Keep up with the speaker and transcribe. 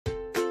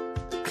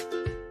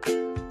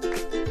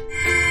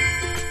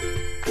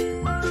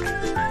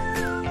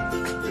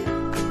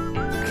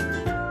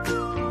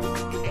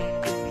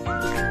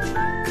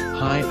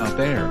Hi out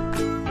there.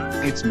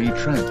 It's me,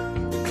 Trent.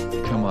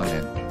 Come on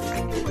in.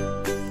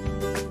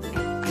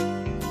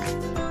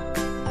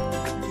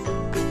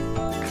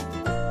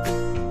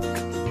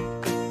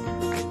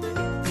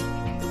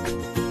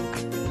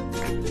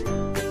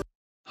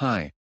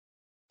 Hi.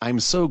 I'm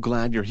so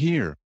glad you're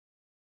here.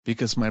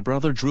 Because my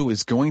brother Drew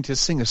is going to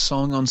sing a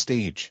song on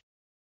stage.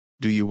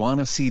 Do you want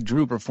to see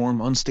Drew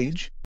perform on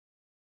stage?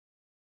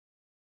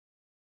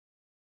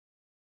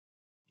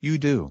 You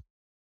do.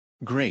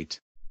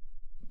 Great.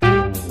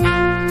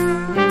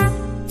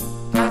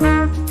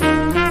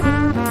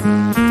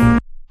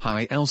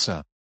 Hi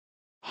Elsa.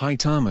 Hi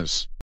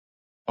Thomas.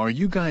 Are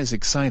you guys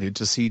excited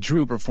to see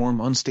Drew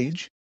perform on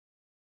stage?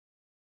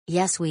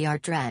 Yes, we are,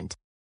 Trent.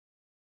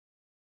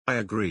 I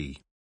agree.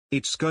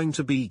 It's going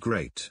to be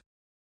great.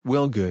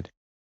 Well, good.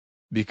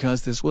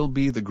 Because this will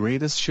be the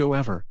greatest show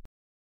ever.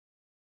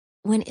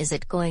 When is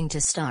it going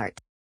to start?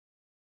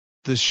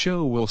 The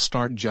show will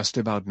start just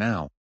about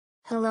now.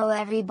 Hello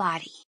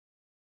everybody.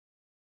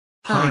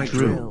 Hi,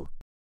 Drew.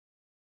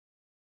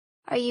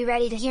 Are you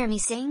ready to hear me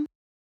sing?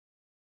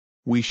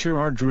 We sure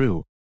are,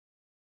 Drew.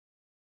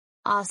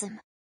 Awesome.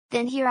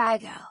 Then here I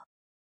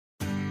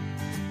go.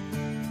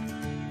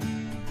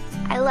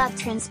 I love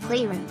Trent's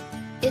Playroom.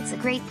 It's a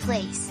great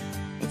place.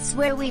 It's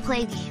where we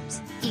play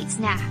games, eat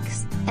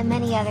snacks, and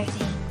many other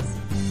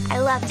things. I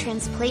love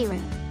Trent's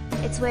Playroom.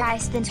 It's where I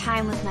spend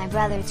time with my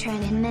brother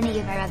Trent and many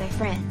of our other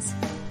friends.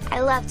 I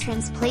love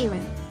Trent's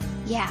Playroom.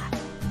 Yeah.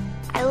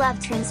 I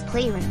love Trent's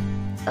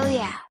Playroom. Oh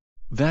yeah.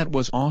 That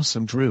was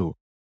awesome, Drew.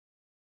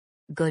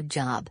 Good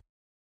job.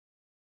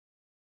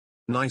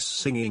 Nice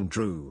singing,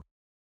 Drew.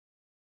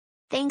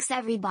 Thanks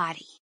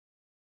everybody.